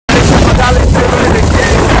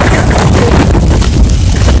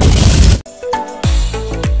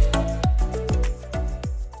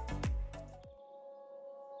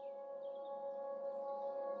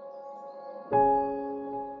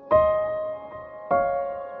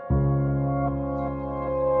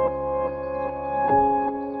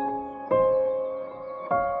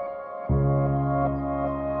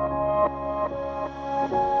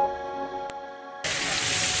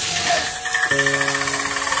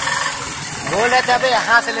बोल रहे थे अबे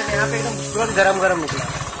यहाँ से लेते, यहाँ पे एकदम तुरंत गरम गरम निकला।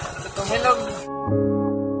 तो तुम्हें लोग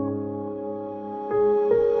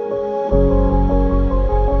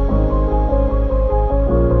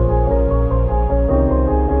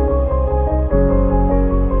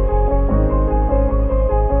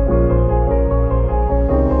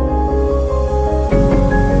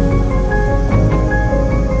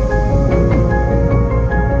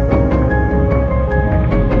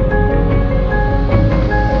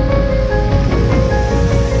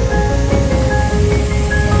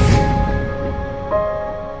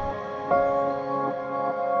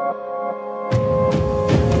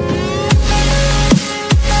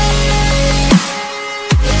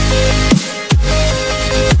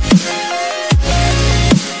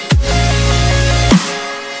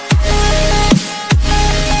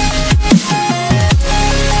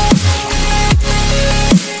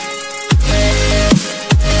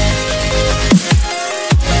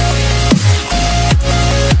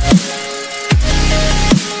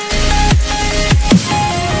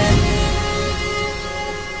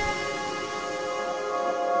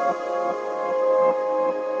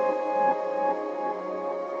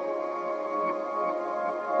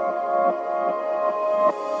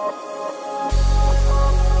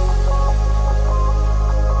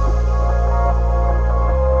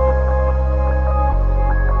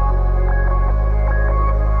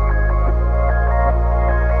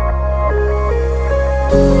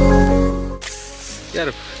यार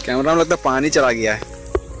कैमरा में लगता है पानी चला गया है।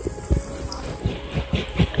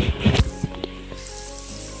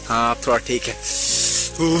 हाँ थोड़ा ठीक है।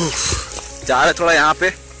 जा रहे थोड़ा यहाँ पे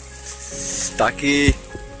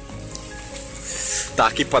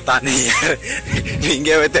ताकि पता नहीं यार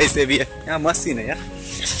भींगे हुए तो ऐसे भी है। यहाँ मस्त सीन है यार।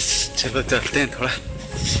 चलो चलते हैं थोड़ा।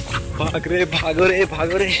 भाग रे भागो रे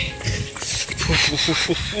भागो रे।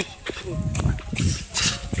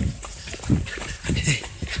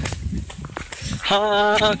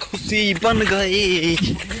 हाँ खुशी बन गई।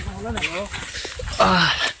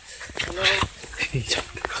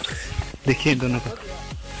 देखिए दोनों का।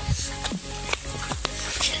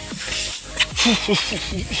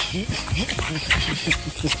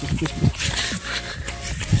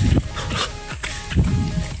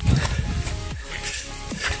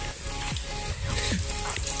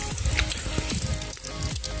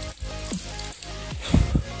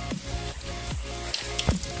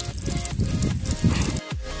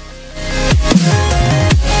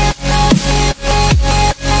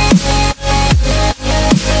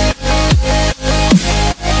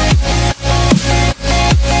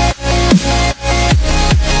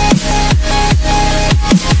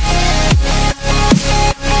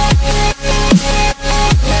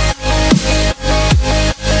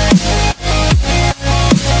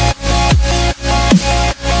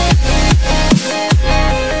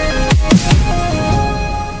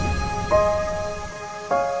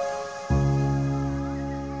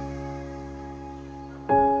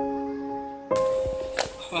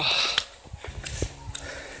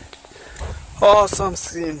 Awesome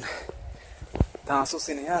scene, धांसू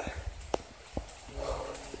सीन है यार।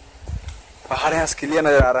 पहाड़ यहाँ से क्लियर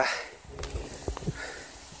नजर आ रहा है।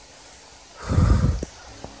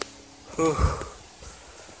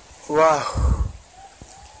 वाह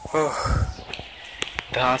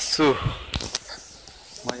धांसू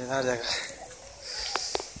मजेदार जगह।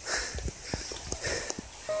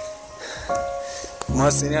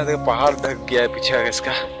 मस्त सीन यार। देखो पहाड़ ढक गया है पीछे आगे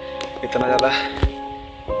इसका इतना ज्यादा।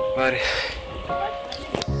 और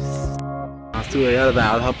है यार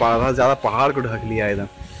आधा ज्यादा पहाड़ को ढक लिया एकदम।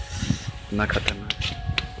 इतना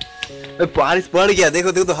खतरनाक। बारिश बढ़ गया।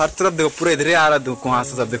 देखो देखो तो हर तरफ देखो पूरा इधर आ रहा है। वहां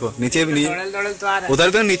से सब देखो नीचे भी नहीं, उधर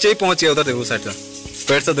तो नीचे ही पहुंच गया। उधर देखो साइड से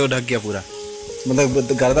पेड़ से देखो ढक गया पूरा।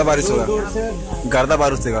 मतलब गर्दा बारिश होगा, गर्दा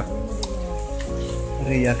बारिश होगा।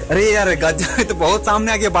 अरे यार गज्जा तो बहुत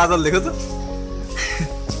सामने आ गया बादल। देखो तो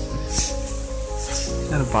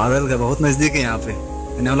यार बादल का बहुत नजदीक है यहाँ पे।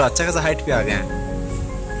 हम लोग अच्छा खासा हाइट पे आ गए हैं।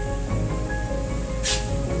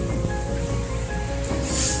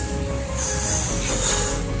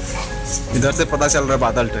 इधर से पता चल रहा है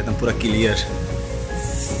बादल तो एकदम पूरा क्लियर।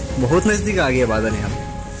 बहुत नजदीक आ गया बादल यहाँ पे।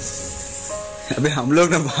 अबे हम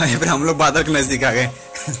लोग ना भाई, फिर हम लोग बादल के नजदीक आ गए।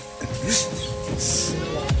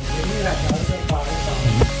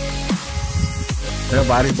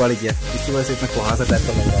 बारिश बढ़ गया इसी वजह से इतना कुहासा टाइप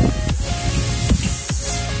का लग रहा है।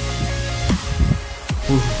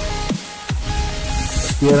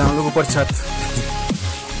 ये हम लोग ऊपर छत,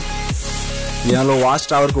 ये हम लोग वॉच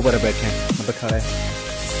टावर के ऊपर बैठे हैं, मतलब खड़े हैं।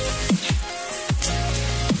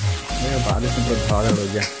 बारिश में बहुत भागड़ हो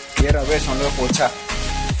गया। ये रवेश हम लोग पोछा।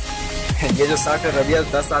 ये जो शर्ट है रविया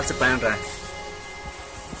 10 साल से पहन रहा है।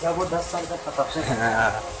 जब वो 10 साल का था तब से।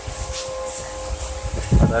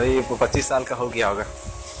 अभी 25 साल का हो गया होगा।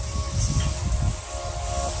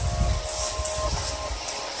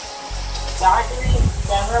 चार्ट में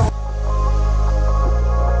कैमरा